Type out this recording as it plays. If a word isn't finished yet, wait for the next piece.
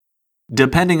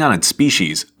Depending on its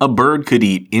species, a bird could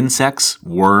eat insects,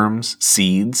 worms,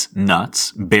 seeds,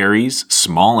 nuts, berries,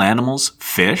 small animals,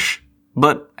 fish.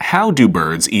 But how do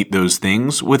birds eat those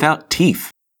things without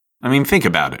teeth? I mean, think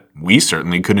about it. We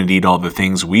certainly couldn't eat all the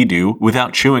things we do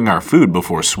without chewing our food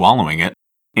before swallowing it.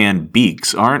 And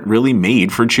beaks aren't really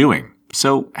made for chewing.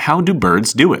 So how do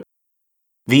birds do it?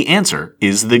 The answer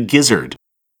is the gizzard.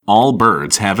 All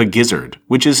birds have a gizzard,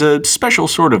 which is a special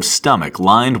sort of stomach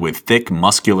lined with thick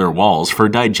muscular walls for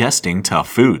digesting tough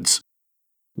foods.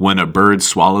 When a bird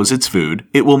swallows its food,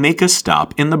 it will make a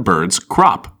stop in the bird's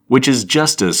crop, which is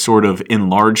just a sort of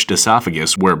enlarged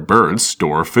esophagus where birds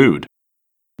store food.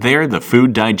 There, the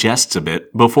food digests a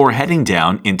bit before heading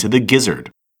down into the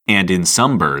gizzard. And in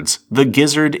some birds, the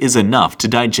gizzard is enough to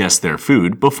digest their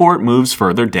food before it moves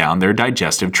further down their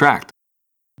digestive tract.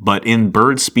 But in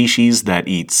bird species that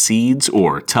eat seeds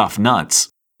or tough nuts,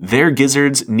 their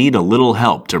gizzards need a little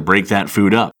help to break that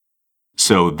food up.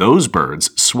 So those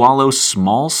birds swallow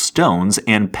small stones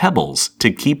and pebbles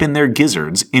to keep in their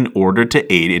gizzards in order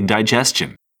to aid in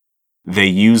digestion. They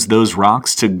use those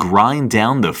rocks to grind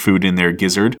down the food in their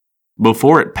gizzard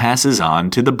before it passes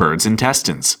on to the bird's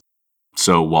intestines.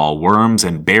 So while worms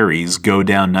and berries go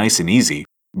down nice and easy,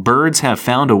 birds have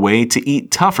found a way to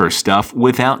eat tougher stuff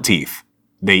without teeth.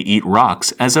 They eat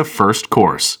rocks as a first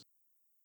course.